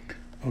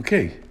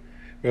Okay,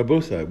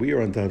 Rabosai, we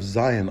are on Daf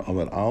Zion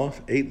Amad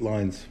Aleph, 8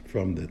 lines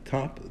from the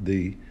top.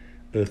 The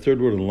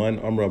third word in the line,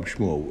 Amrab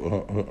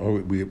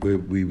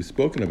Shmuel. We've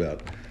spoken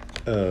about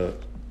the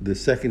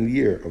second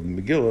year of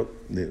the Megillah,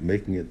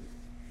 making it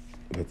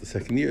about the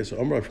second year. So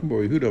Amrab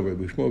Shmuel Yehuda,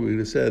 Rabbi Shmuel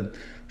Yehuda said,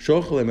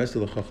 Shochalem Esther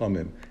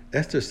l'Chachamim.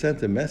 Esther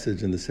sent a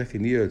message in the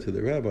second year to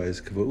the rabbis,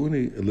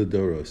 Kvauni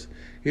Lidoros.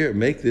 Here,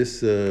 make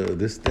this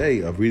day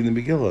of reading the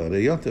Megillah,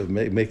 the Yontav,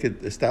 make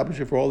it, establish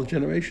it for all the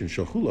generations.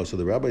 Shachula. So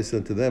the rabbis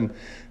said to them,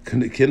 you're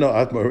going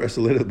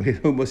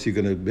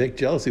to make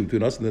jealousy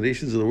between us and the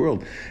nations of the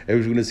world.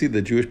 Everyone's going to see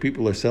that Jewish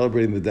people are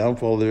celebrating the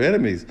downfall of their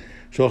enemies.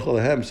 So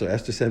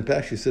Esther sent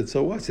back. She said,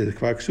 "So what?" She said,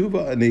 It's already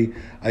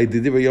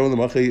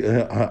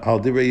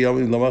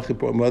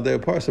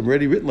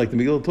written, like the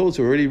Megillah told us,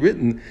 already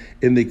written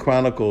in the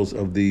chronicles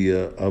of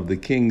the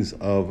kings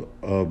of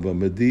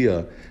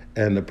Media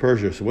and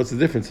Persia. So what's the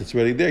difference? It's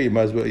already there. You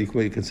might as well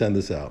you can send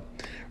this out.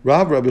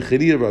 Rabbi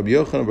Chanina, Rabbi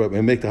Yochanan,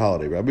 and make the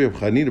holiday. Rabbi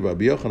Chanina,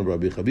 Rabbi Yochanan,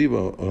 Rabbi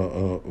Chaviva,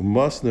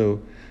 Masnu.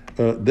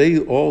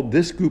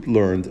 This group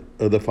learned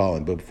the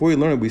following. But before we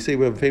learn it, we say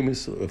we have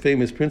a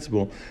famous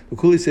principle.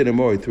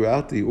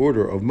 Throughout the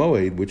order of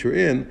Moed, which we're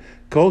in,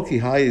 Kol Ki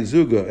Haye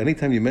Zuga.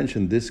 Anytime you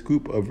mention this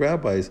group of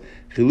rabbis,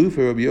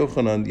 Chilufa Rabbi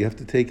Yochanan, you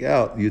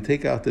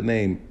take out the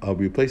name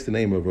replace the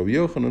name of Rabbi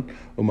Yochanan,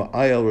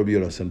 Ma'ayel Rabbi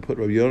Yonasan, put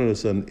Rabbi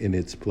Yonasan in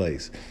its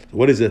place. So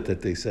what is it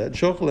that they said?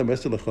 Shochalem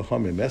Esther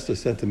l'Chachamim. Esther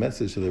sent a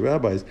message to the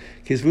rabbis.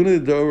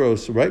 Kisvuna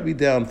Doros, write me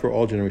down for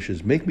all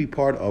generations. Make me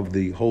part of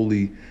the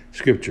holy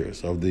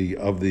scriptures of the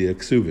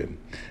Ksuvim.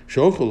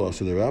 Shochalos.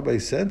 So the rabbi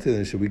said to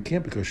them, said, we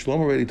can't, because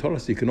Shlomo already told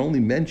us you can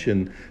only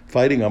mention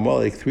fighting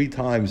Amalek 3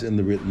 times in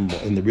the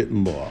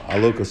written law.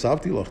 Alo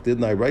kasavti loch,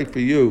 didn't I write for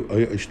you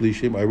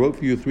shlishim? I wrote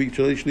for you 3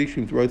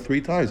 shlishim to write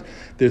 3 times.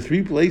 There are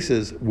 3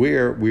 places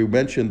where we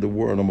mentioned the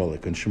war on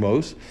Amalek, in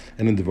Shmos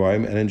and in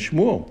Devarim and in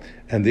Shmuel.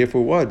 And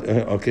therefore, what?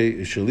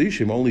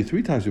 Shalishim, only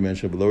 3 times we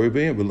mentioned below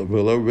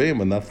Rebbeim,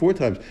 and not 4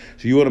 times.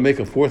 So you want to make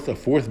a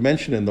fourth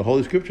mention in the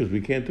Holy Scriptures?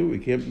 We can't do it. We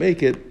can't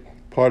make it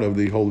part of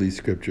the Holy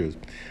Scriptures.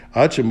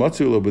 But they found a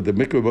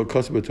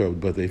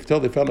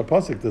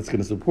pasuk that's going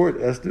to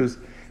support Esther's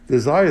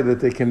desire that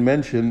they can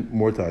mention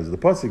more times. The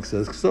pasuk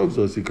says,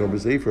 "Ksovzos Yikomer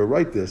Sefer."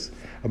 Write this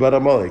about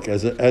Amalek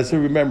as a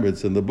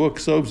remembrance in the book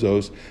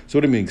Ksovzos. So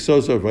what do you mean?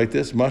 Ksovzos, write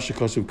this. Masha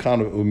Kosuv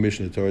Kana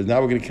Mishnah Torah.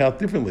 Now we're going to count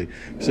differently.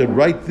 He said,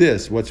 write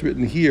this. What's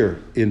written here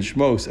in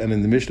Shmos and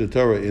in the Mishnah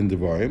Torah in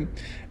Devarim.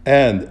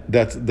 And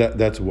that's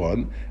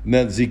one. And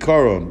then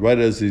Zikaron, right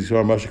as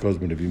Zikaron Mashakos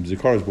Benavim.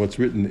 Zikaron is what's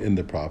written in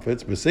the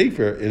prophets. But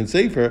Sefer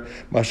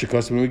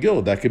Mashakos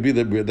Megillah. That could be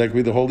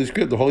the Holy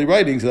Script, the Holy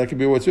writings. That could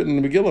be what's written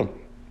in the Megillah.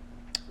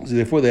 So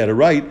therefore, they had a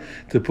right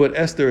to put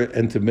Esther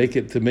and to make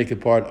it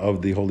part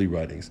of the holy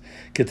writings.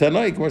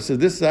 Ketanai Gemara says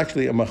this is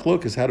actually a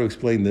machlokas. How to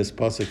explain this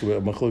pasuk?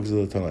 A machlokas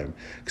of the Tanaim.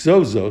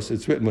 Ksovzos.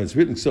 It's written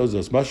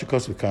Ksovzos.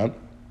 Mashakos Kan.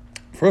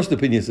 First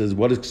opinion says,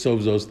 what is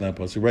Ksovzos in that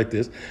pasuk? Write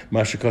this,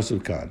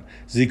 Mashakosov Khan.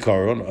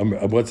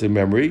 Zikaron, what's in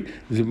memory?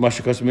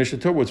 Mashakosov Mishnah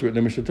Torah, what's written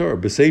in Mishnah Torah.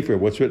 Besefer,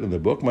 what's written in the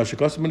book?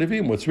 Mashakosov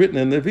Nevim, what's written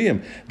in the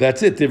Neviim.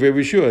 That's it, Divrei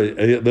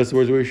Rishua. That's the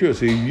words of Rishua.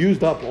 So you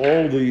used up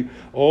all the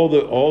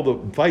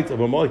fights of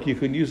Amalek you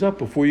could use up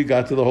before you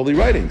got to the holy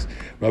writings.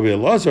 Rabbi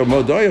Elazar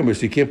Modayomer,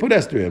 so you can't put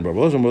Esther in. Rabbi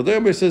Elazar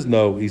Modayomer says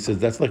no. He says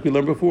that's like we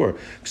learned before.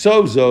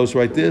 Ksovzos,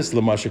 write this,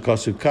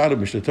 Lamashakosov Khan of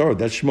Mishnah Torah.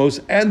 That's Shmos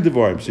and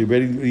Devarim. So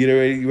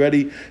you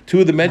ready?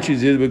 2 of the mentions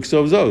here with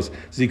Ksovzos.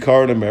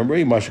 Zikaron in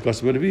memory,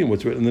 Mashakosov Neviim,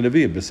 what's written in the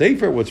Neviim.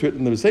 Besefer, what's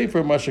written in the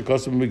Besefer,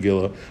 Mashakosov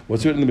Megillah,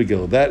 what's written in the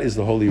Megillah. That is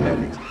the holy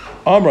writings.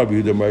 Rabbi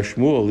Yehuda Mar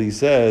Shmuel, he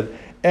said,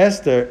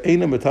 Esther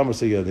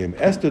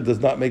does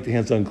not make the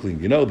hands unclean.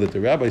 You know that the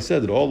rabbi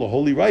said that all the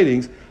holy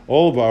writings,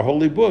 all of our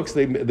holy books,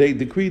 they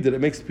decreed that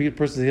it makes the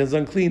person's hands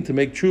unclean to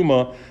make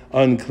truma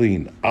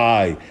unclean.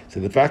 So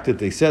the fact that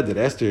they said that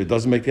Esther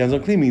doesn't make the hands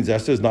unclean means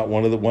Esther is not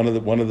one of the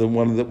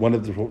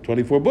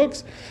 24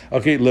 books.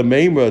 Okay,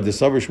 Lememra the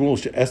Savar Shmuel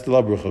Esther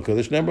Labrucha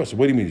Kodesh Nembra. So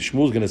what do you mean?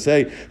 Shmuel's going to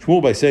say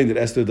by saying that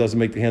Esther doesn't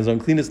make the hands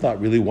unclean. It's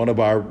not really one of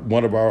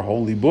our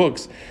holy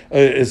books.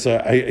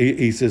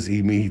 He says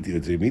he mean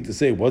to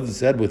say what is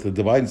said with the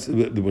divine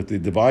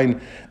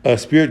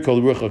spirit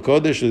called Ruach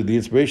HaKodesh, the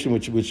inspiration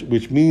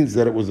which means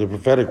that it was a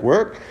prophetic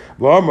work.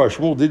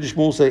 Shmuel, did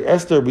Shmuel say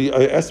Esther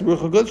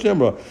Ruach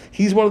HaKodesh?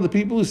 He's one of the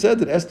people who said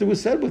that Esther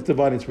was said with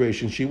divine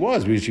inspiration. She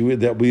was a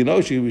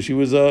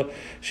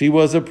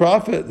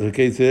prophet.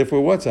 Okay, so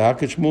therefore what? So how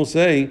could Shmuel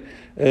say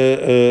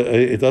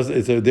it doesn't?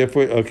 It's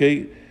therefore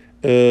okay.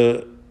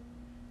 It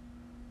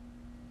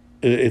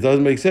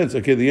doesn't make sense.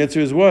 Okay, the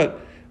answer is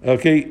what?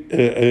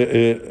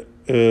 Okay.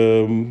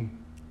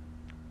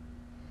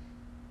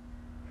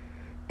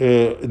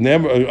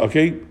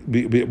 Okay,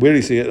 where do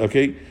you see it?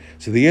 Okay,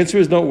 so the answer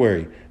is don't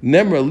worry.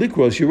 Nemra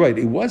likros, you're right.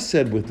 It was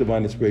said with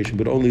divine inspiration,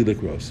 but only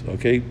likros.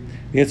 Okay,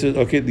 the answer is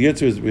okay. The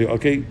answer is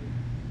okay.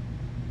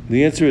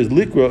 The answer is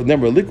likros.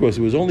 Nemra likros.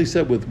 It was only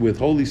said with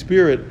Holy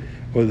Spirit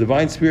or the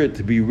divine spirit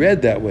to be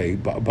read that way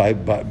by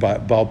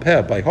Baal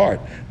Peh, by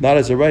heart, not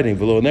as a writing,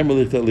 but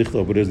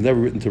it is never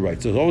written to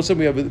write. So all of a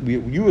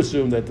sudden you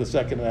assume that the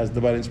second has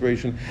divine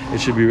inspiration,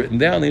 it should be written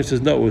down. The answer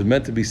is no, it was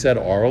meant to be said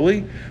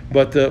orally,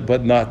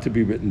 but not to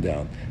be written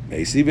down.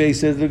 Meisive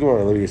says the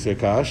Gemara,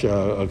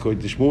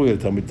 according to Shmuel,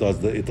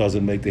 it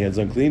doesn't make the hands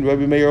unclean.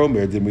 Rabbi Meir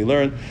Omer, did we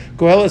learn?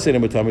 Koheles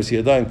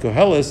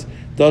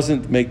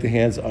doesn't make the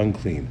hands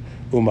unclean.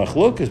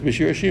 Umachlokas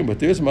b'shir hashirim, but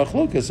there's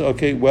machlokas.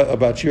 Okay,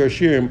 about shir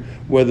hashirim,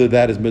 whether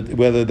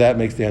that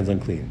makes the hands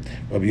unclean.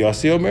 Rabbi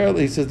Yossi Omer,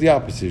 he says the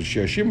opposite.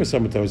 Shir hashirim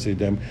sometimes say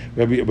them.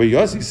 Rabbi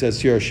Yossi says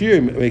shir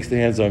hashirim makes the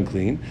hands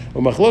unclean.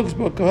 Umachlokas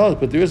by koheles,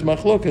 but there is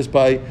machlokas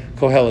by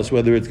koheles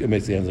whether it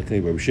makes the hands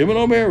unclean. Rabbi Shimon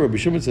Omer, Rabbi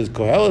Shimon says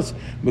koheles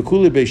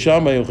mekuli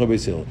beishamai yomcha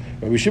beisil.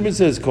 Rabbi Shimon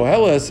says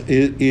koheles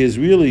is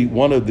really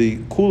one of the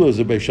kulas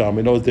of beishamai.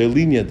 You know, they're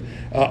lenient,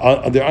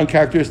 they're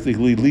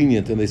uncharacteristically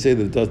lenient, and they say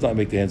that it does not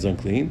make the hands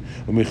unclean.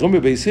 And they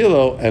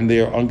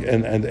are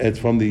and it's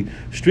from the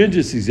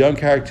stringencies, the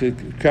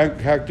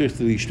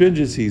uncharacteristic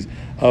stringencies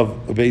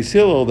of Beis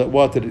Hillel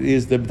that it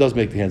is that does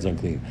make the hands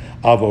unclean.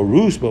 Avo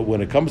Rus, but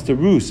when it comes to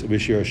Rus,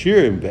 V'Shir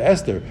Hashirim,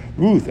 Esther,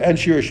 Ruth, and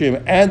Shir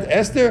Hashirim, and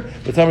Esther,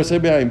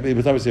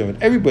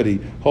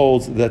 everybody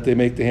holds that they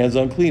make the hands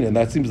unclean, and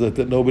that seems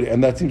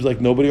like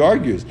nobody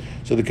argues.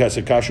 So the Kasha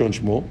on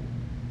Shmuel.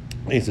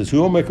 He says, "Who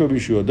will make Rabbi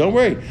Yeshua?" Don't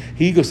worry.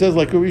 He says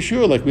like Rabbi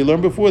Yeshua, like we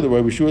learned before. That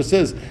Rabbi Yeshua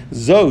says,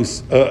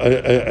 "Zos,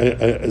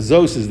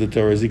 Zos is the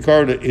Torah.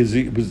 Zikaron is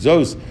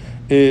Zos."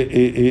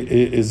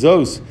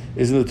 Zos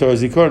is in the Torah,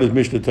 Zikaron is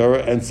Mishnah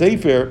Torah, and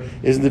Sefer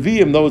is in the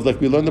Nevi'im. Knows, like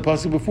we learned the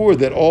passage before,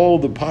 that all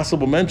the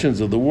possible mentions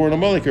of the war in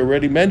Amalek are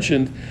already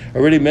mentioned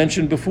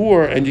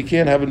before, and you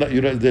can't have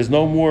there's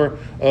no more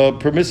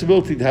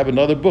permissibility to have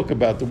another book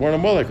about the war in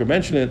Amalek or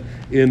mention it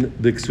in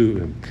the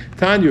Ksuvim.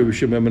 Tanya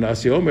Rishon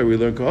Menashe Omer, we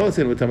learn Koheles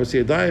in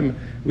Tamasiyah Daim.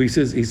 We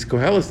says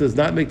Koheles does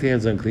not make the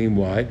hands unclean.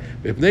 Why?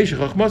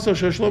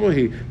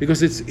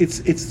 Because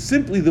it's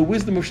simply the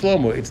wisdom of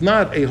Shlomo. It's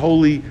not a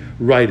holy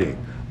writing.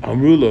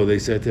 Amrulo, they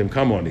said to him,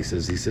 come on, he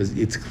says,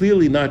 it's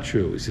clearly not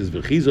true. He says,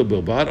 V'chizo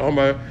bilbad,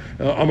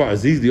 Amar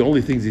Aziz, the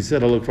only things he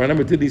said, look, for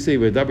number, didn't he say,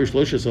 we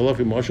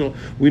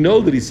know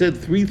that he said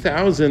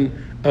 3,000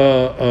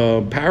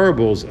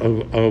 parables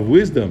of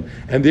wisdom,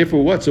 and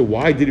therefore what? So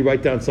why did he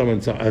write down some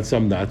and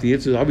some not? The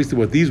answer is obviously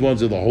what these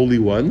ones are the holy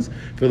ones,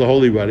 for the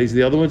holy writings,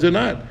 the other ones are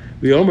not.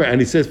 And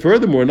he says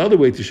furthermore, another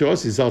way to show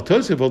us is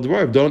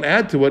don't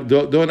add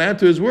to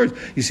his words.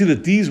 You see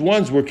that these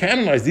ones were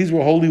canonized; these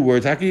were holy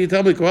words. How can you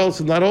tell me Koheles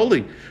is not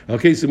holy?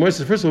 Okay, so Moses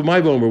says, first of all, my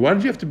Vomer, why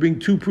did you have to bring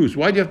two proofs?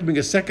 Why did you have to bring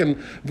a second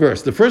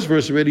verse? The first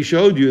verse already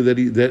showed you that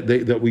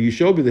you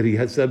showed me that he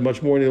had said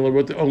much more, and he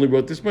only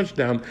wrote this much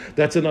down.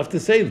 That's enough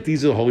to say that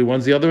these are the holy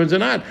ones, the other ones are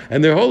not,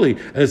 and they're holy.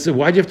 And so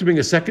why do you have to bring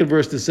a second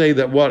verse to say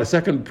that what? A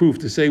second proof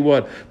to say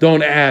what?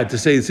 Don't add, to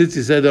say since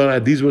he said don't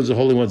add, these ones are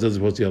holy ones as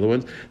opposed to the other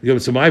ones.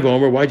 So my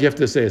Vomer, why do you have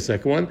to say a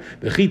second one?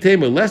 The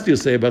Chitema, lest you'll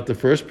say about the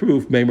first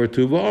proof, Meimer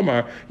Tuva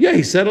Omar. Yeah,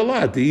 he said a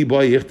lot. When he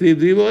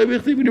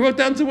wrote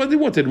down to what he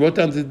wanted, wrote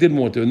down to didn't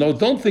want to. No,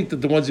 don't think that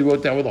the ones he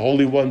wrote down were the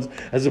holy ones,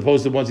 as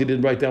opposed to the ones he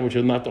didn't write down, which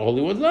are not the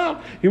holy ones. No,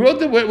 he wrote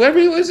them wherever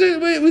he was.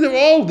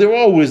 They're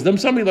all wisdom.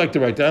 Some he liked to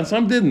write down,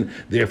 some didn't.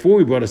 Therefore,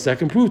 we brought a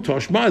second proof,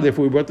 Toshma.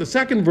 Therefore, we brought the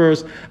second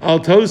verse, Al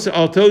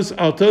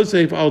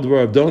Tosef Al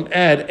Dvarav. Don't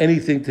add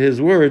anything to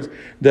his words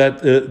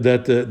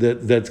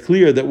that's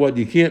clear that what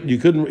you couldn't. He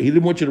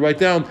didn't want you to write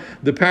down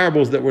the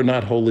parables that were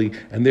not holy,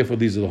 and therefore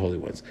these are the holy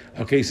ones.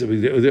 Okay, so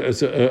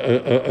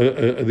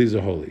these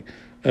are holy.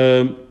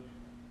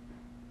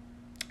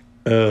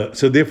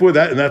 So therefore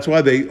that's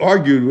why they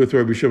argued with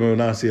Rabbi Shimon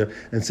Menashe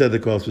and said the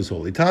Koheles was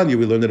holy. Tanya,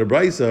 we learned in a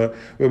Brisa,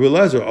 Rabbi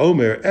Elazar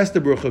Omer,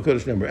 Esther Baruch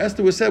HaKodesh Shneimar.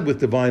 Esther was said with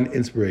divine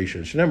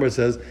inspiration. Shneimar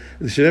says,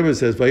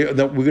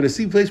 now we're going to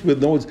see a place where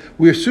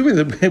we assume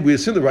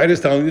the writer is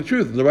telling the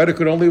truth. The writer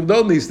could only have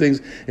known these things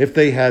if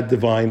they had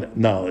divine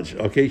knowledge.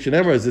 Okay,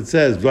 Shneimar, as it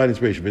says, divine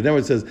inspiration. But then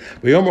it says,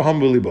 Vayomer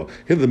Haman b'libo.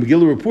 Here the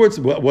Megillah reports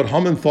what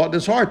Haman thought in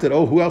his heart, that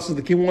who else is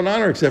the king who won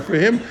honor except for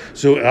him?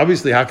 So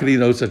obviously, how could he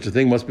know such a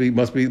thing? How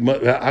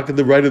could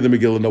the writer of the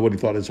Megillah know what he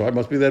thought in his heart?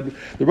 Must be that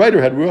the writer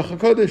had Ruach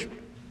HaKodesh.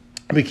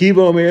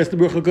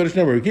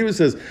 Akiva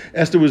says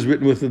Esther was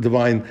written with the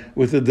divine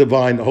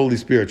Holy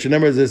Spirit.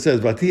 Shenemar, as it says,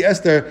 Vati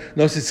Esther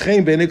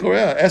nosischein b'nei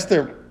Korah.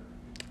 Esther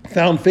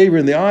found favor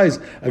in the eyes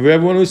of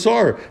everyone who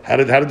saw her. How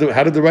did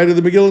the writer of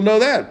the Megillah know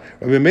that?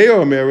 Rabbi Meir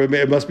Omer,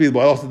 it must be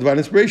also divine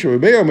inspiration.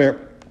 Rabbi Meir Omer,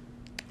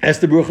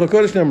 Esther Baruch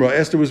HaKodesh Nemra.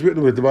 Esther was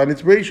written with divine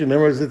inspiration.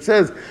 Nemra, as it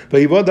says,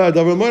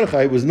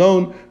 it was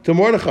known to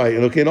Mordechai.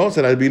 And okay, and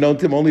also I'd be known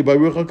to him only by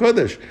Baruch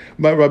HaKodesh.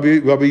 But Rabbi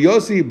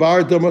Yossi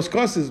Bar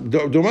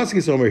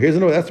Damascus Omer. Here's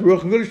another. Esther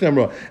Baruch HaKodesh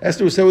Nemra.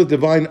 Esther was said with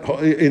divine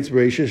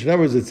inspiration.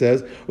 Nemra, as it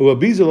says,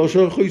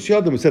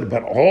 it said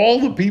about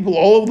all the people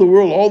all over the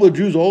world, all the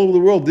Jews all over the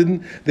world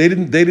didn't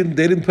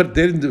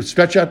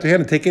stretch out their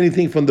hand and take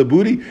anything from the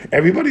booty.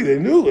 Everybody they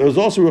knew it was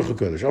also Baruch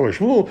HaKodesh.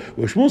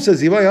 Shmuel says,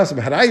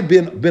 had I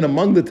been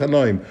among the the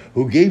Tanoim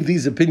who gave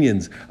these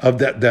opinions of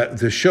that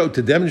to show,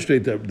 to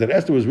demonstrate that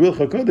Esther was real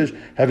Chakodesh,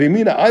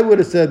 Havimina, I would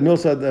have said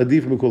Milsad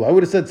Adif Mekula. I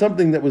would have said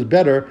something that was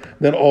better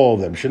than all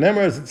of them.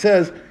 Shenemar, as it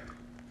says,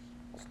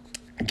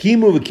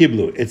 Kimu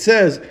v'kiblu. It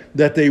says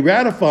that they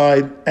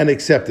ratified and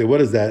accepted.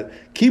 What is that?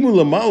 Kimu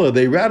lamala.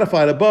 They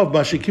ratified above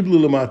masha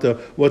kiblu lamata,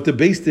 what the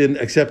Beis Din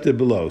accepted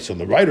below. So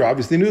the writer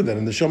obviously knew that.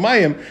 In the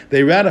Shomayim,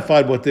 they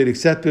ratified what they'd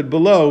accepted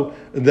below.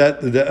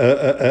 What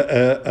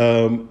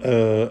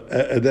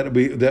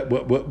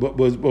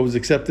was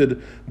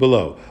accepted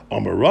below.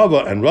 Amar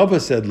Rava, and Rava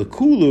said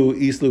lekulu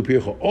islu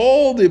pircha.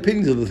 All the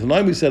opinions of the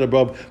Tanaim we said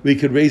above, we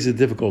could raise the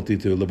difficulty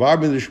to.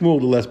 Levar ben Shmuel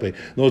the lespe.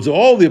 Those are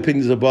all the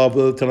opinions above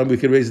the Tanaim we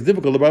could raise the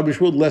difficulty. Levar ben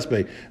Shmuel the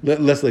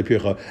lespe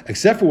pircha.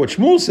 Except for what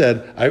Shmuel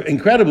said.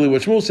 Incredibly,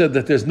 what Shmuel said,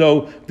 that there's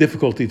no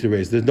difficulty to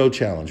raise. There's no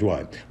challenge.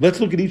 Why? Let's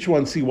look at each one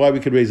and see why we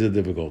could raise the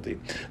difficulty.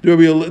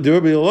 Rabbi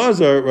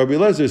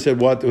Elazar said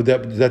what?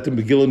 That the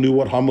Megillah knew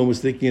what Haman was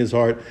thinking in his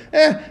heart.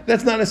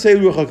 That's not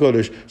necessarily Ruach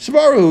HaKodesh.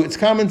 Svaru, it's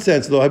common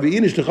sense. Though it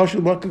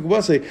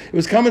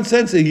was common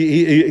sense.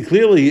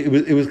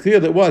 It was clear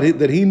that what?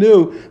 That he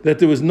knew that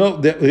there was no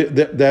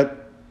that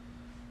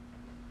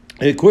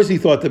and of course, he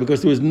thought that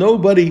because there was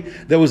nobody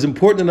that was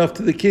important enough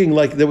to the king,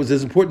 like that was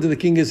as important to the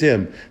king as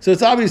him. So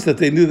it's obvious that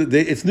they knew that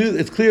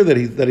it's clear that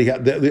he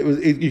had that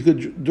you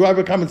could derive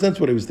a common sense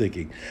what he was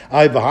thinking.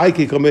 And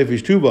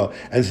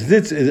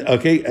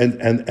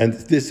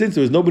since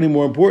there was nobody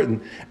more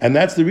important, and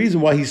that's the reason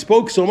why he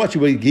spoke so much.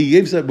 He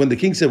gave when the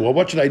king said, "Well,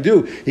 what should I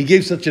do?" He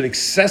gave such an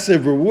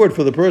excessive reward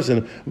for the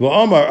person.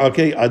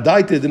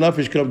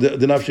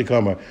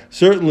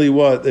 Certainly,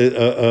 what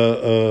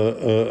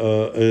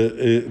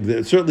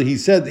certainly he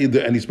said,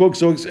 and he spoke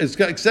so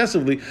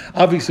excessively,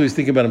 obviously he's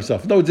thinking about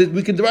himself. No,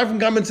 we can derive from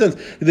common sense.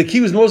 The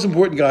king was the most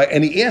important guy,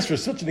 and he asked for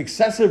such an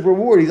excessive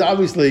reward. He's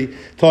obviously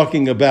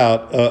talking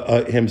about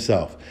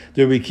himself.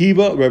 The Rabbi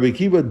Kiva,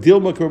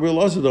 Dilma Rabbi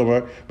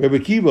Elazar, Rabbi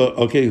Kiva,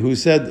 who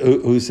said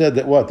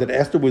that what? That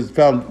Esther was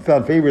found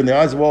favor in the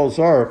eyes of all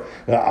Sarah.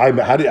 How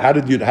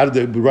did the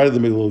writer of the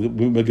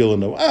Megillah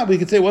know? We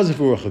could say it wasn't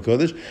for Ruach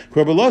HaKodesh.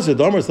 Rabbi Elazar,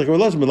 Damar, it's like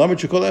Rabbi Elazar, Melamed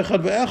Shekol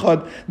Echad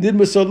Ve'echad Did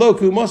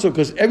Mesaloku Maso,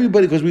 because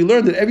we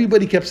learned that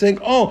everybody kept saying,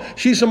 "Oh,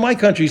 she's from my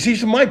country.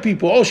 She's from my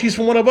people. Oh, she's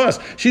from one of us.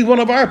 She's one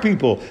of our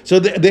people." So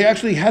they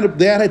actually had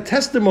a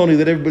testimony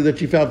that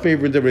she found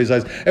favor in everybody's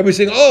eyes. Everybody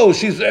saying, "Oh,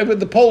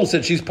 the Poles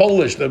said she's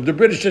Polish. The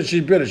British said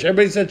she's British.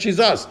 Everybody said she's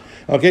us."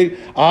 Okay,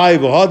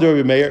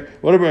 Rabbi Meir.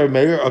 What about Rabbi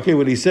Meir? Okay,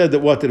 when he said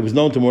that it was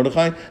known to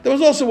Mordechai, that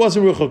wasn't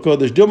Ruach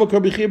HaKodesh. Dilma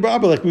Rabbi Chia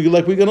Barabba, like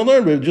we're going to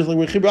learn, just like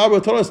Rabbi Chia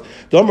Barabba told us.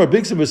 Domar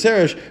Bigsa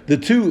B'Seresh, the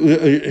two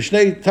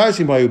Shnei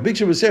Tarsim Hayu,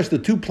 Bigsa B'Seresh, the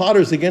two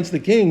plotters against the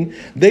king.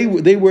 They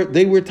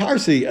were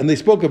Tarsi, and they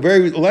spoke a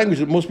very language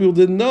that most people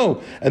didn't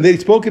know, and they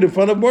spoke it in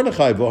front of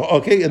Mordechai.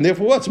 Okay, and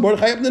therefore what? So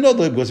Mordechai happened to know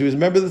that because he was a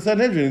member of the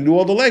Sanhedrin. He knew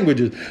all the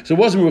languages. So it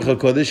wasn't Ruach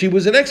HaKodesh. He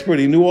was an expert.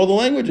 He knew all the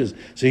languages.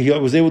 So he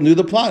was able to do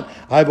the plot.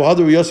 I have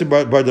a Yosef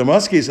Bar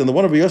Damaskis, and the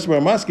one of Yosef Bar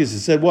Damaskis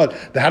said what?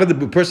 How did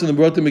the person that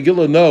wrote the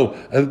Megillah know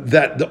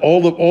that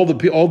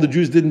all the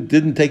Jews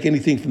didn't take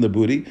anything from the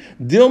booty?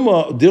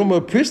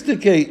 Dilma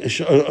Pristike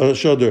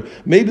Shoder.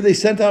 Maybe they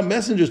sent out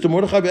messengers to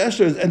Mordechai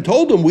Esther and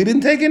told them we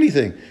didn't take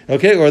anything.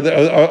 Okay,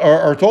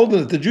 or told them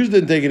that the Jews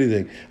didn't take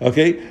anything.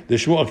 Okay, but the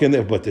Shmuel but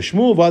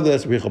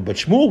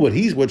Shmuel,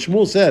 what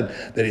Shmuel said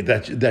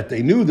that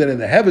they knew that in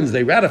the heavens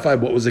they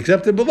ratified what was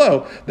accepted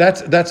below.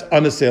 That's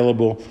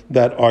unassailable.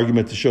 That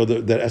argument to show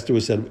that Esther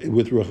was said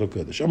with Ruach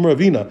HaKodesh. Amar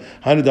Ravina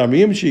Hanadar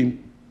Miyamshi.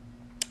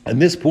 And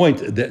this point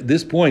that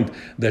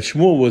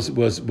Shmuel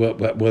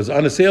was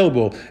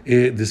unassailable,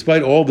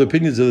 despite all the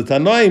opinions of the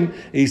Tanaim,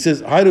 he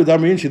says,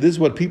 "This is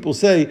what people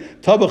say: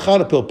 better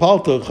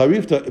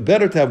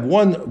to have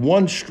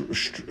one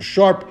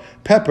sharp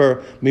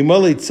pepper than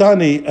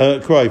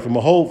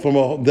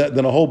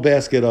a whole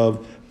basket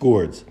of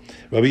gourds."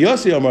 Rabbi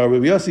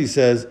Yossi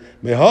says,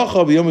 he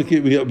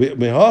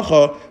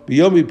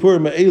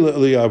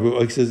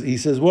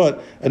says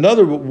what?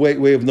 Another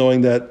way of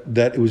knowing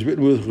that it was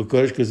written with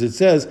Kodesh, because it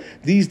says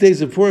these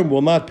days of Purim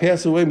will not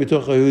pass away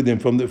mitoch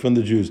Yehudim from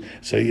the Jews.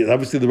 So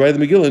obviously the writer of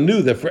the Megillah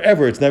knew that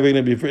forever it's never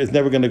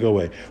going to go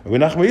away.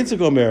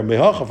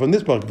 From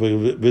this part,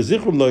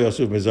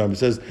 it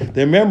says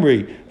their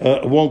memory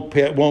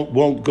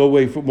won't go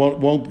away,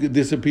 won't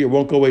disappear,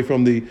 won't go away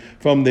from their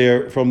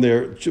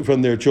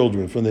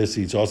children, from their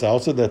seeds.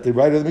 Also that the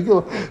writer of the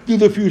Megillah do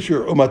the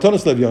future.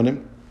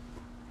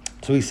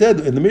 So he said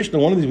in the Mishnah,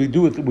 one of these we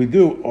do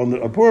on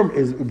the Purim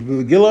is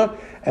Megillah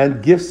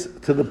and gifts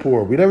to the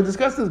poor. We never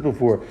discussed this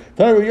before.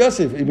 Tana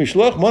Yosef,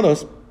 Mishloach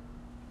Manos.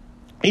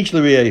 It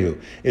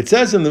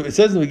says in the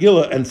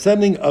Megillah, and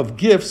sending of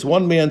gifts,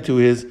 one man to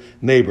his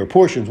neighbor,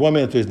 portions, one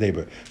man to his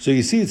neighbor. So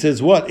you see, it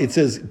says what? It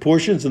says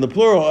portions in the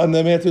plural, and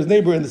the man to his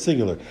neighbor in the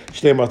singular.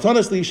 So you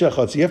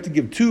have to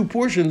give two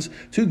portions,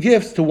 two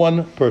gifts to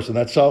one person.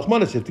 That's shalach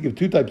manos. You have to give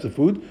two types of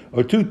food,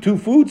 or two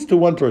foods to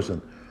one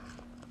person.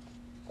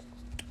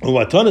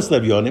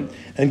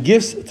 and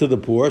gifts to the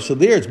poor. So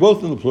there, it's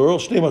both in the plural.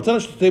 So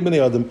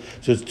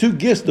it's two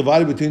gifts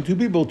divided between two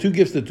people. Two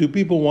gifts to two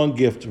people. One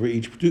gift for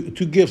each. Two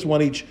gifts,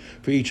 one each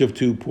for each of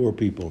two poor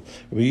people.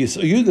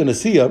 So you're going to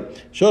see Rabbi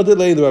Yehuda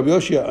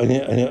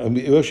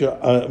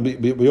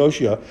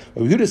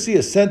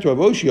sent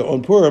Rabbi Yoshia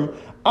on Purim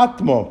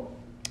Atmo.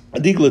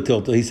 An igla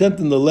tilta. He sent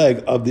in the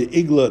leg of the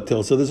igla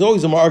tilta. So there's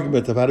always an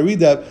argument of how to read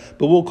that,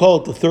 but we'll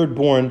call it the third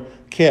born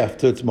calf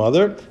to its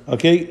mother.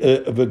 Okay,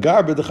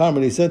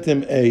 and he sent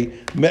him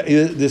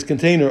this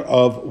container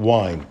of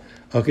wine.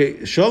 Okay,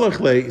 Shalach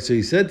le. So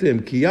he said to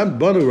him, Kiyam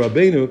banu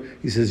Rabbeinu.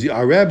 He says,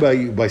 our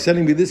rabbi, by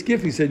sending me this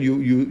gift, he said,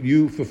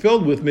 you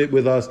fulfilled with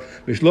us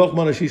Mishloch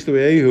manashish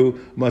to'ehu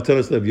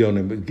matanas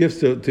levyonim, gifts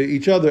to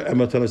each other and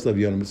matanas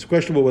levyonim. It's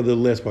questionable whether the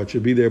last part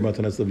should be there,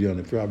 matanas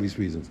levyonim, for obvious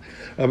reasons.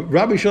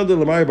 Rabbi Shadda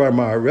Lamari Bar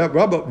Mar.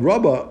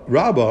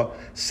 Rabba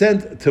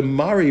sent to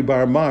Mari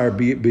Bar Mar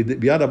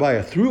biyad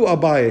Abaya, through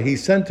Abaya. He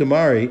sent to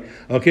Mari.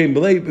 Okay,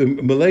 Malay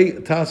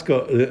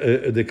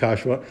Taska de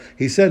Kashva.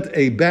 He sent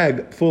a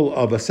bag full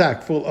of a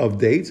sack full of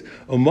dates,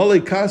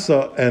 umale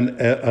kasa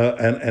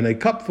and a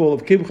cup full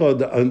of kimcha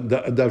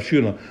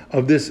davshuna,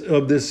 of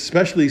this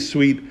specially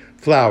sweet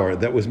flour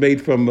that was made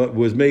from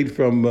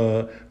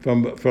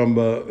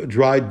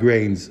dried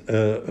grains,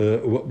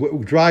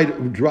 dried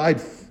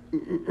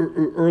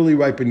early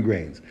ripened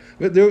grains.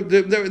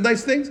 They're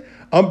nice things.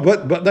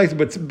 But nice,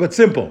 but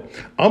simple.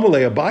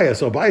 Amalei Abaya.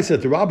 So Abaya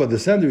said to Rabbah, the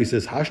sender, he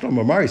says,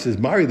 Hashlam Mari. He says,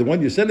 Mari, the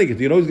one you're sending it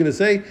to, you know what he's going to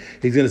say?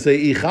 He's going to say,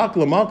 Ichak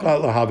lamalka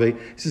lahave.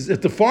 He says,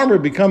 if the farmer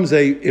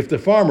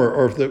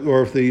or if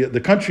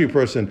the country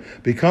person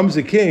becomes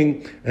a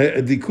king,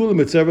 he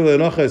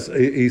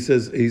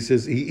says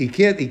he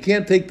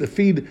can't take the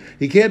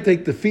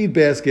feed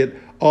basket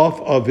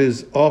off of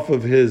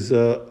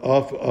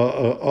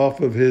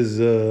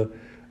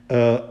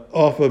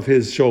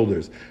his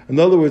shoulders. In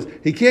other words,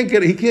 he can't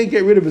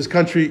get rid of his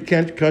country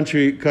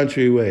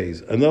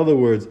ways. In other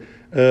words,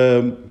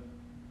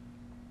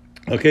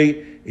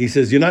 okay. He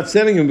says, you're not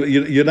sending him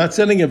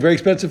very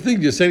expensive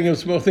things. You're sending him a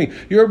small thing.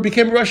 You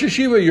became Rosh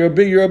Hashiva. You're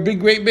a big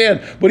great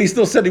man. But he's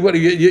still sending.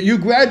 You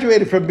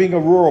graduated from being a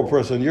rural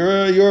person.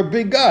 You're a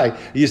big guy.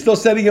 You're still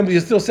sending him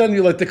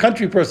like the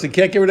country person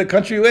can't get rid of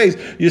country ways.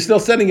 You're still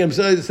sending him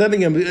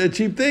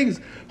cheap things.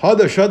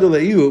 Hada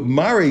Shadaleu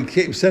Mari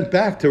sent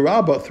back to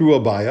Rabbah through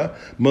Abaya.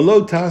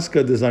 Malo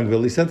Taska de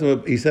Zangvil.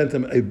 He sent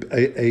him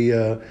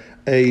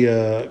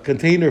a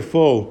container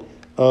full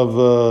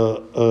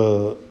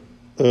of.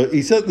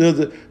 He sent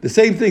the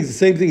same things. The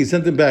same thing. He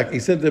sent them back. He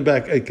sent them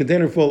back a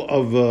container full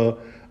of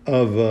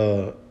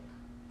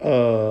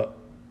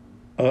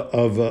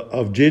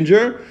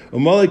ginger.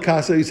 Umali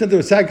kasa. He sent them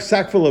a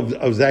sack full of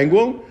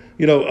zangul.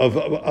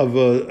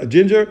 Of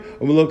ginger.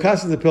 Umalo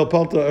kasa the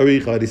pelpalta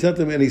aricha. He sent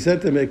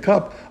them a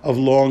cup of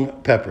long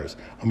peppers.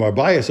 Amar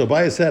Baya. So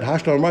Baya said,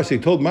 Hashtar Amar. So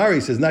he told Mari.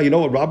 He says, now you know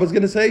what Rabba's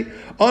going to say.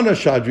 Ana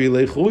shadri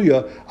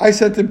lechuya. I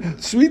sent him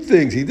sweet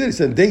things. He did. He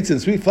sent dates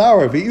and sweet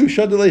flour. He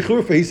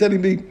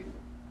sent me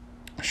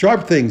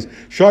sharp things,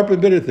 sharp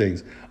and bitter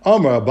things.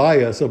 Amar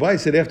Abaya. So Abaya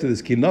said after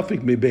this,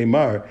 Kinafik mi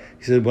beimar.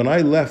 He said, when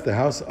I left the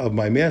house of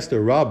my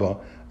master Rabbah,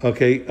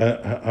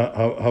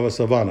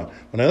 Havasavana.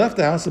 When I left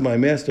the house of my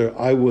master,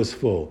 I was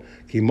full.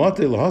 Kimate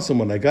lahasam.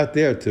 When I got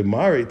there to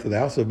the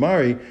house of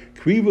Mari,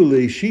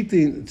 krivule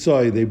shitin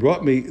tzoy. They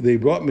brought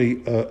me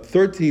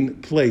 13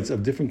 plates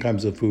of different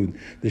kinds of food.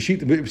 The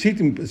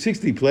shitin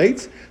 60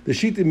 plates. The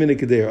shitin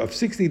minikadera of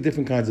 60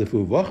 different kinds of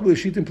food. Vachlu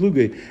shitin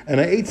pluge. And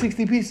I ate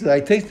 60 pieces.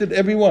 I tasted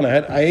every one.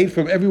 I ate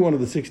from every one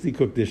of the 60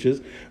 cooked dishes.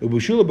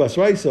 Ubushula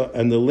basraisa.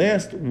 And the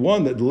last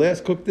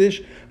cooked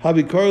dish,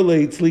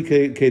 habikarle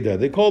tzli kedar.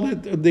 They called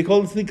it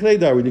tzli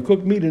kedar when you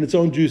cook meat in its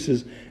own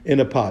juices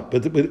in a pot.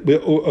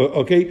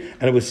 Okay.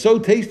 And it was so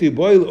tasty.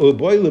 Boil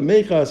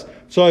mechas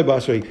soy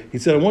basri. He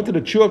said, I wanted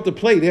to chew up the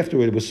plate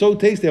afterward. It was so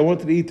tasty. I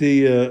wanted to eat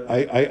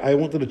I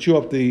wanted to chew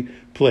up the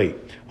plate.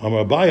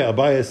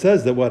 Abaya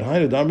says that what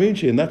Hainu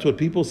Damrinchi, and that's what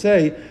people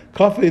say.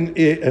 Kafin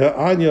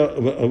anya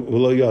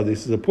v'lo.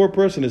 This is a poor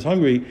person is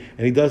hungry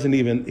and he doesn't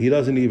even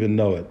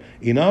know it.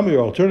 Inami, or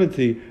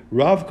alternative,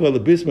 ravka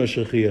lebisma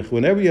shechiach.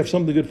 Whenever you have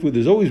something good food,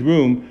 there's always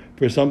room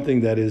for something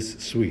that is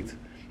sweet.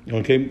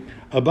 Okay,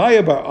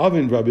 Abaya bar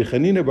Avin, Rabbi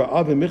Chanina bar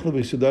Avin, Michla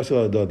v'Sudas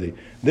al-Adadi.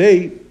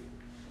 They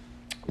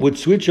would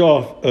switch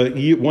off 1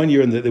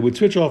 year, and they would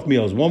switch off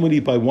meals. One would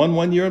eat by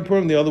one year in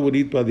Purim, the other would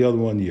eat by the other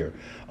 1 year.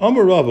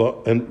 Amar Rava,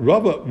 and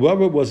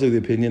Rava was of the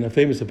opinion, a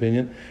famous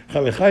opinion,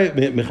 a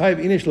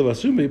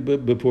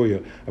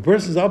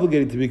person is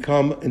obligated to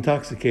become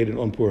intoxicated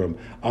on Purim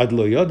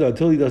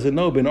until he doesn't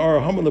know between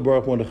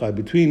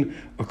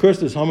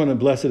accursed is Haman and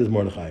blessed is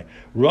Mordechai.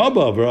 Rabba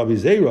and Rabbi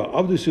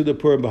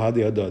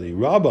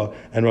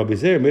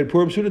Zera made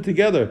Purim Suda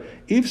together.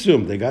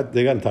 Ifsum, they got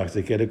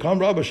intoxicated. Come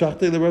Rabba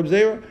Shachte the Rabbi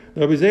Zera.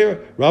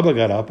 Rabba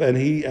got up and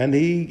he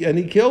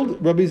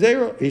killed Rabbi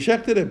Zera. He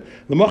shechted him.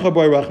 The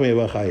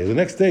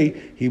next day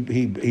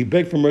he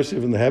begged for mercy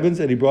from the heavens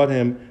and he brought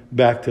him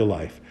back to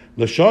life.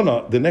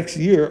 Lashana, the next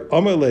year,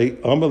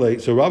 Amalei.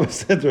 So Rabbi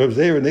said to Rav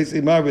Zeir, and they say,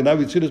 Marvin, now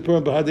we shoot his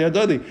Purim Bahadi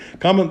Adadi.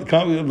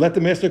 Come, let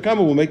the master come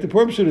and we'll make the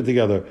Purim Suda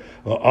together.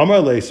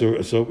 Amalei,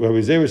 so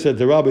Rabbi Zeir said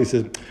to Rabbi, he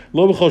says,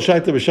 Lo b'chol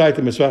shaita b'shaita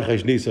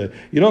misvachesh nisa.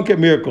 You don't get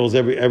miracles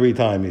every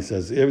time, he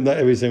says, not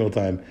every single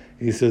time.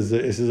 He says,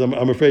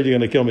 I'm afraid you're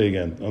going to kill me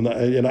again. I'm not,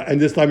 and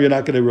this time you're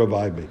not going to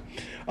revive me.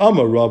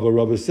 Amar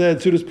Rava said,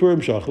 Sudas Purim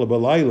Shachla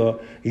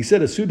Balayla. He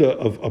said a Suda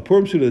of a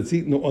Purim Suda that's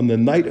eaten on the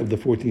night of the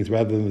 14th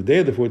rather than the day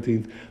of the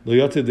 14th. Lo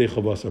Yatze de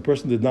Chavas. A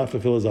person did not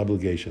fulfill his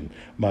obligation.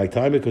 My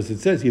time, because it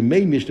says you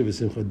may mishta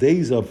v'simcha,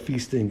 days of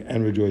feasting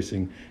and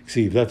rejoicing.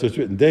 See, that's what's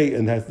written, day,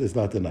 and that's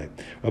not the night.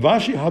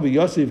 Ravashi Habi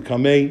Yosef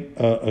Kamei.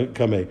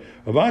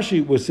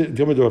 Ravashi was sitting.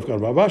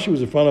 Ravashi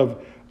was in front of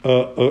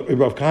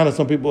Rav Kahana.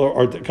 Some people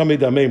are Kamei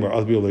da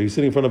Meimer. He's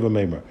sitting in front of a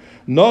Meimer.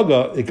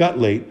 Naga, it got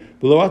late.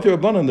 Below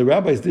Rabbanan, the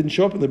rabbis didn't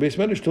show up in the Beis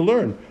Medrash to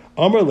learn.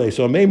 Amarle,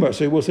 so Ameimer,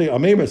 so we'll say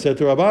Ameimer said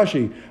to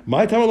Ravashi,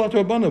 my time Below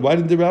Rabbanan, why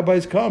didn't the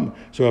rabbis come?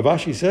 So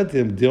Ravashi said to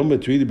him, Dil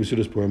Matridi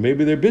B'Sudas Purim.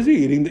 Maybe they're busy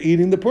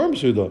eating the Purim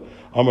Suda.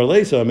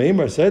 Amarle, so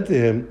Ameimer said to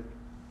him,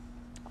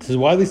 says,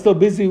 why are they still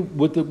busy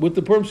with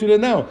the Purim Suda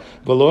now?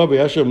 Below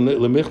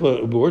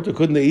Lemichla,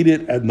 couldn't they eat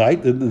it at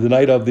night, the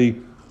night of the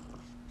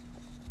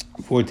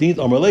 14th,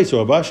 Amarle.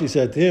 So Ravashi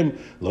said to him,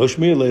 Lo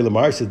Shmi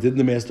Lamar said, didn't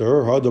the master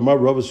her? Hadamar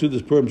Rava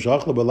Sudas Purim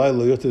Shachla Balai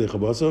Lo Yote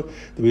Chabasa.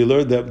 Did we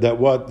learn that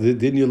what?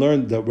 Didn't you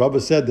learn that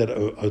Rava said that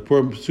a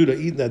Purim Suda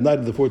eaten that night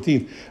of the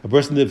 14th, a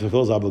person didn't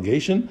fulfill his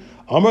obligation?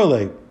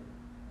 Amarle.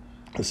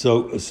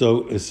 So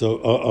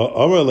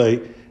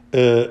Amarle.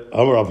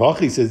 Amar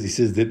Avachi says, he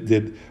says,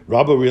 did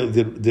Rabba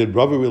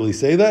really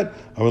say that?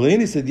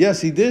 Amarle said,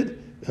 yes, he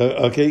did.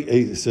 Okay,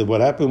 he said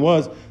what happened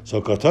was,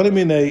 so Katani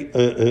Mine.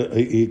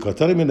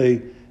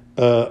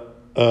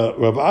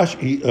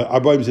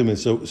 Ravashi,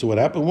 so what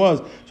happened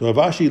was, so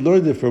Ravashi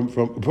learned it from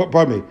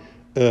pardon me,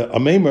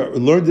 Ameimer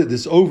learned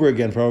this over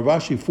again from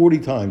Ravashi 40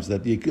 times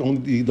that you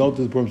don't do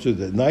the Purim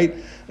Suda at night.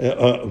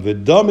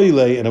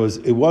 V'damile, and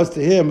it was to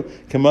him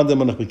commanded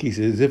manach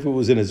as if it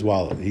was in his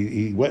wallet.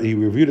 He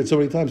reviewed it so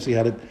many times he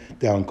had it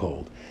down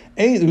cold.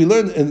 We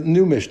learned in the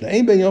new Mishnah.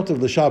 Ein ben Yom Tov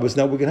l'Shabbos.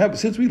 Now we're going to have,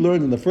 since we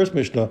learned in the first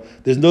Mishnah,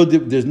 there's no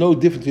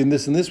difference between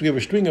this and this. We have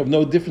a string of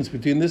no difference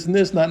between this and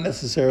this, not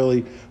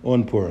necessarily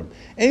on Purim.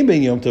 Ein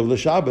ben Yom Tov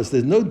l'Shabbos.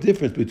 There's no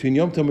difference between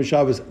Yom Tov and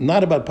Shabbos,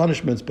 not about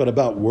punishments, but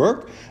about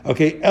work.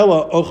 Okay,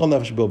 Ella ochal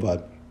nefesh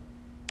bilvad.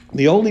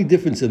 The only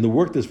difference in the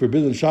work that's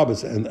forbidden in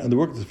Shabbos and the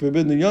work that's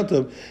forbidden in Yom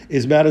Tov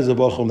is matters of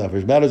ochal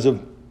nefesh, matters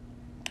of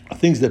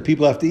things that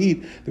people have to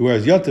eat,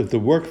 whereas Yontif, the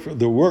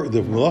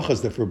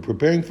malachas that for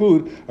preparing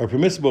food are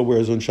permissible,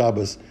 whereas on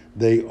Shabbos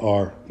they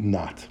are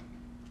not.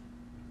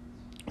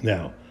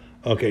 Now,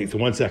 okay, so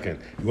 1 second.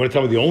 You want to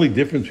tell me the only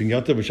difference between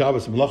Yontif and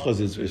Shabbos and malachas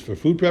is for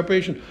food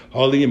preparation?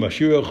 You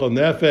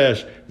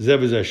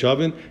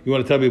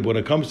want to tell me when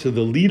it comes to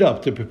the lead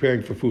up to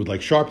preparing for food,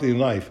 like sharpening the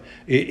knife,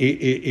 they're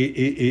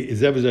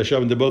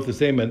both the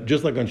same. And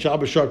just like on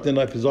Shabbos, sharpening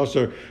the knife is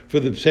also for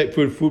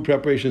food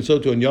preparation. So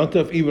too on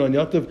Yontif, even on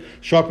Yontif,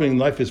 sharpening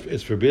the knife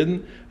is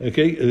forbidden.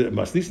 Okay,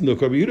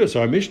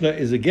 so our Mishnah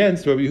is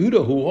against Rabbi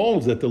Yehuda, who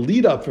holds that the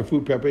lead up for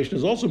food preparation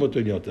is also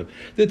mutar Yontif.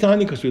 The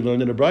Tanya, because we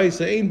learned in the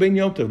Brayso, ein ben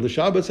Yontif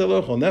l'Shabbos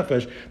elochol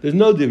nefesh. There's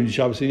no difference in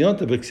Shabbos and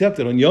Yontif, except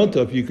that on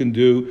Yontif you can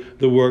do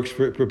the works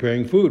for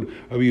preparing food.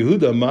 Rabbi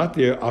Yehuda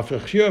matir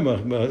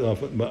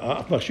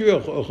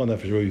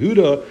Rabbi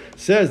Yehuda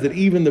says that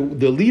even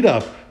the lead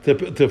up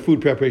to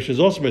food preparation is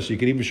also messy. You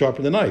can even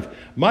sharpen the knife.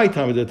 My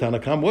time of the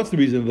Tanakam. What's the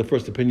reason of the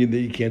first opinion that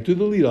you can't do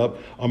the lead up?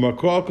 Amar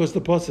Kral, because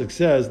the pasuk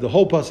says, the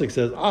whole pasuk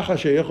says,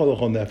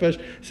 nefesh,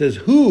 says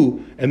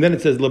who, and then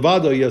it says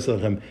levado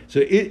yasachem. So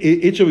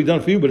it shall be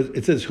done for you, but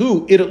it says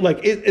who, it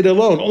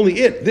alone,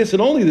 only it, this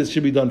and only this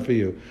should be done for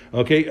you.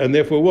 Okay, and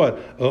therefore what?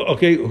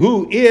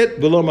 Who, it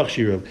below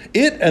machshirav,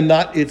 it and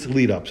not its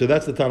lead up. So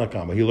that's the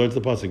Tanakama. He learns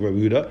the pasuk. Rabbi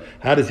Yehuda.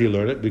 How does he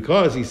learn it?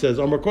 Because he says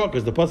Amar Kral,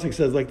 because the pasuk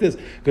says like this,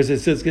 because it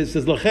says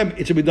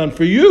it should be done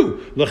for you.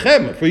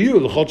 Lechem, for you.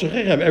 L'chol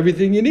shechechem,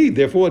 everything you need.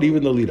 Therefore, what?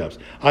 Even the lead-ups.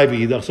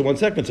 So 1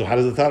 second. So how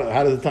does the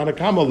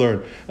Tanakama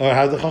learn?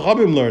 How does the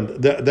Chachamim learn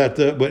that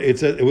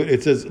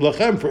it says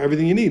lechem for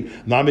everything you need?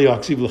 Nami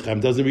yaksiv lechem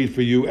doesn't mean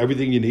for you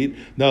everything you need.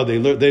 No, they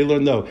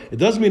learn. No, it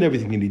doesn't mean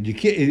everything you need. You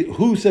can't.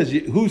 Who says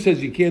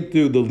you can't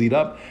do the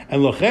lead-up?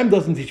 And lechem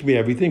doesn't teach me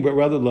everything, but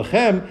rather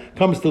lechem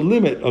comes to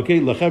limit. Okay,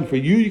 lechem for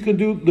you can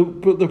do the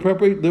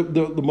preparation,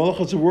 the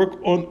malachas of work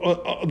on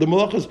the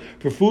malachas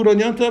for food on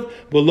Yantav.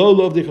 Below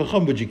love the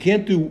chacham, but you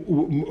can't do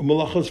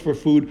malachas for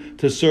food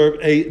to serve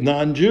a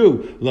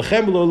non-Jew.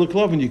 Lachem below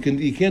leklavin, you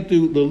can't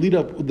do the lead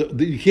up.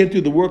 You can't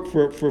do the work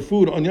for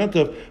food on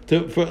Yantav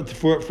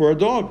for a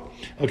dog.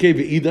 Okay,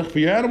 v'idach for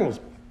your animals.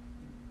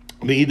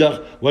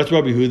 What's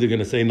Rabbi Yehuda going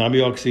to say? Nami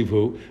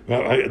Yaksivu.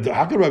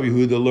 How can Rabbi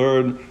Yehuda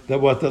learn that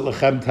what the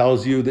Lechem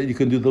tells you that you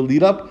can do the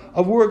lead up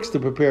of works to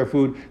prepare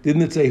food?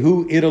 Didn't it say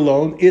who? It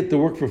alone, it the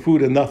work for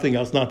food and nothing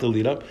else, not the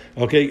lead up.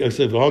 Okay, I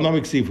said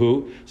Nami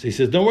Yaksivu. So he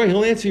says, don't worry,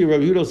 he'll answer you.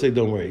 Rabbi Yehuda will say,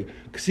 don't worry.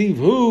 Ksiv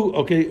hu,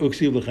 okay,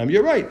 uksiv lechem.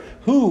 You're right.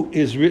 Hu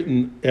is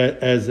written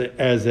as a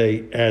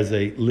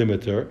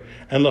limiter,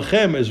 and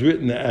lechem is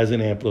written as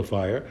an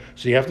amplifier.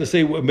 So you have to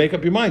say, make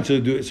up your mind. So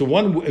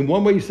in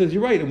one way, he says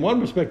you're right. In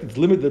one respect, it's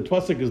limit. The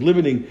pasuk is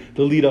limiting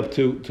the lead up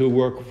to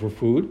work for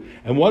food,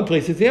 and one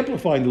place it's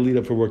amplifying the lead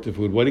up for work to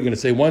food. What are you going to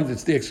say? One,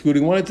 it's the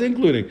excluding. One, it's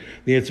including.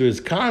 The answer is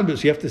kan.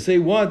 But you have to say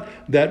one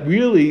that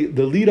really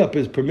the lead up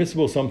is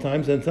permissible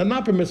sometimes and it's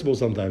not permissible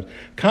sometimes.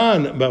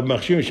 Kan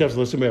machshir shefs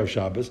l'sumer of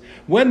Shabbos.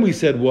 When we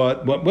said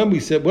what? When we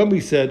said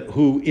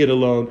who it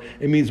alone,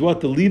 it means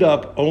what the lead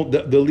up.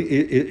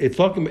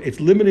 It's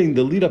limiting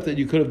the lead up that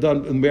you could have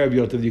done in Me'er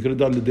Yontif. You could have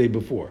done the day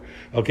before.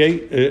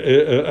 Okay,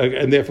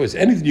 and therefore it's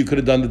anything you could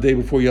have done the day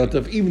before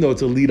Yontif, even though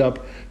it's a lead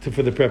up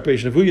for the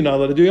preparation of who you're not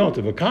allowed to do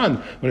Yontif. A kan,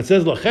 when it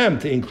says lachem,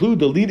 to include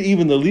the lead,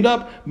 even the lead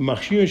up,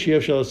 machshir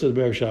sheyev shalos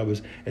Me'er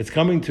Shabbos. It's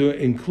coming to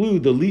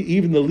include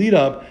even the lead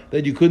up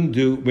that you couldn't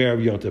do Me'er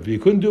Yontif. If you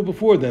couldn't do it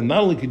before, then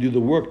not only could you do the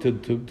work to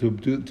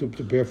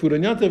prepare food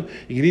on Yontif,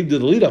 you can even do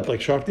the lead up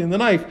like sharpening the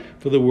knife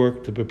for the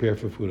work to prepare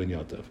for food on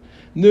Yontif.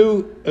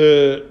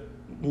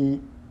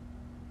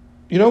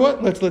 You know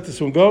what? Let's let this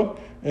one go,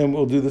 and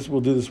we'll do this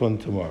one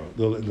tomorrow.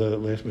 The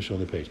last mission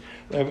on the page.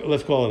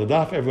 Let's call it a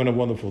daf. Everyone have a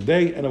wonderful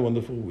day and a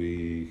wonderful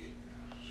week.